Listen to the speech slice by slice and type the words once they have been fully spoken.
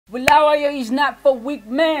Bulawayo is not for weak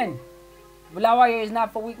men. Bulawayo is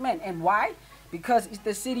not for weak men. And why? Because it's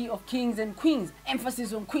the city of kings and queens.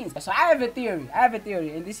 Emphasis on queens. So I have a theory.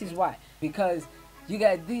 And this is why. Because you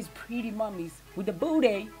got these pretty mummies with the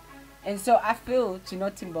booty. And so I feel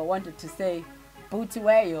Chinotimba wanted to say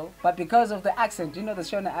BOOTYwayo, but because of the accent, you know the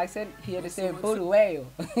Shona accent, he had to say BOOTYwayo.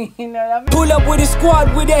 You know what I mean? Pull up with a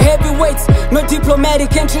squad with the heavyweights. No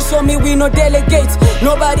diplomatic entry, so me we no delegates.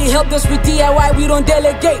 Nobody helped us with DIY, we don't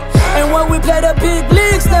delegate. And when we play the big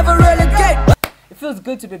leagues, never relegate. It feels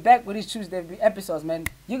good to be back with these ChooseDays episodes, man.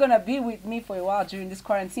 You're gonna be with me for a while during this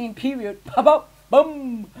quarantine period.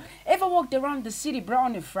 Boom. Ever walked around the city, bro,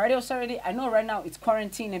 on a Friday or Saturday? I know right now it's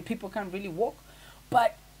quarantine and people can't really walk,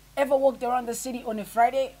 but ever walked around the city on a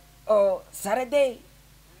Friday or Saturday?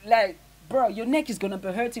 Like, bro, your neck is gonna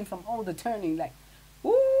be hurting from all the turning. Like,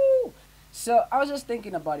 woo! So I was just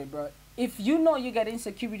thinking about it, bro. If you know you got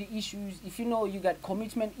insecurity issues, if you know you got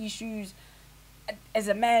commitment issues, as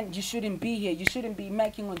a man, you shouldn't be here. You shouldn't be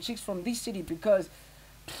making on chicks from this city because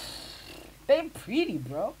they pretty,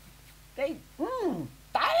 bro. They,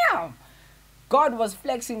 damn. God was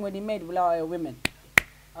flexing when he made Bulawayo women.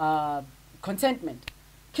 Contentment.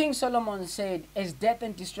 King Solomon said, as death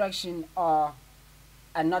and destruction are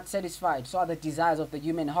not satisfied, so are the desires of the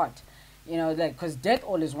human heart. You know, like, because death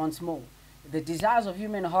always wants more. The desires of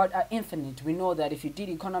human heart are infinite. We know that if you did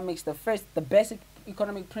economics, the basic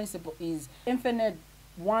economic principle is infinite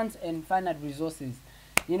wants and finite resources.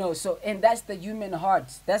 You know, so, and that's the human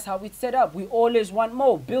heart. That's how it's set up. We always want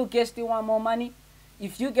more. Bill Gates still want more money.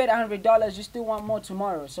 If you get $100, you still want more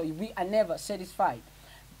tomorrow. So we are never satisfied.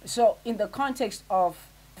 So in the context of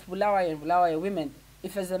Bulawayo and Bulawayo women,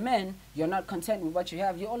 if as a man you're not content with what you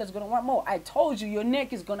have, you're always gonna want more. I told you your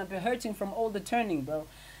neck is gonna be hurting from all the turning, bro.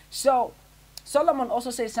 So Solomon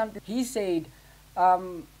also said something. He said a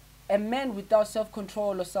man without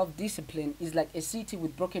self-control or self-discipline is like a city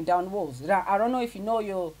with broken down walls. Now, I don't know if you know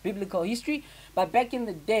your biblical history, but back in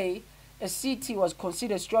the day, a city was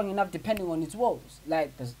considered strong enough depending on its walls,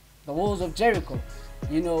 like the walls of Jericho.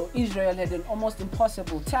 You know, Israel had an almost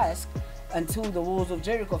impossible task until the walls of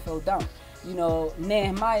Jericho fell down. You know,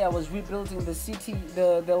 Nehemiah was rebuilding the city,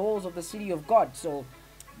 the walls of the city of God. So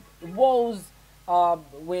walls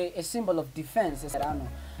were a symbol of defense. I don't know.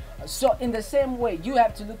 So in the same way, you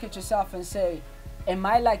have to look at yourself and say, am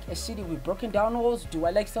I like a city with broken down walls? Do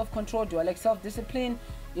I like self-control? Do I like self-discipline?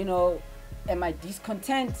 You know, am I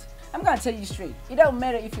discontent? I'm gonna tell you straight, it don't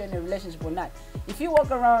matter if you're in a relationship or not. If you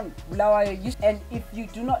walk around Bulawayo and if you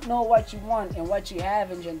do not know what you want and what you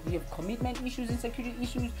have, and you have commitment issues, insecurity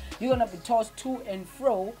issues, you're gonna be tossed to and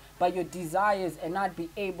fro by your desires and not be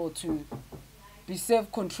able to be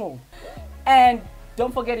self-controlled. And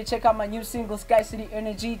don't forget to check out my new single, Sky City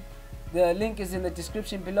Energy. The link is in the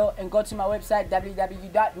description below, and go to my website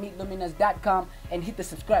www.meetluminous.com and hit the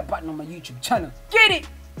subscribe button on my YouTube channel. Get it!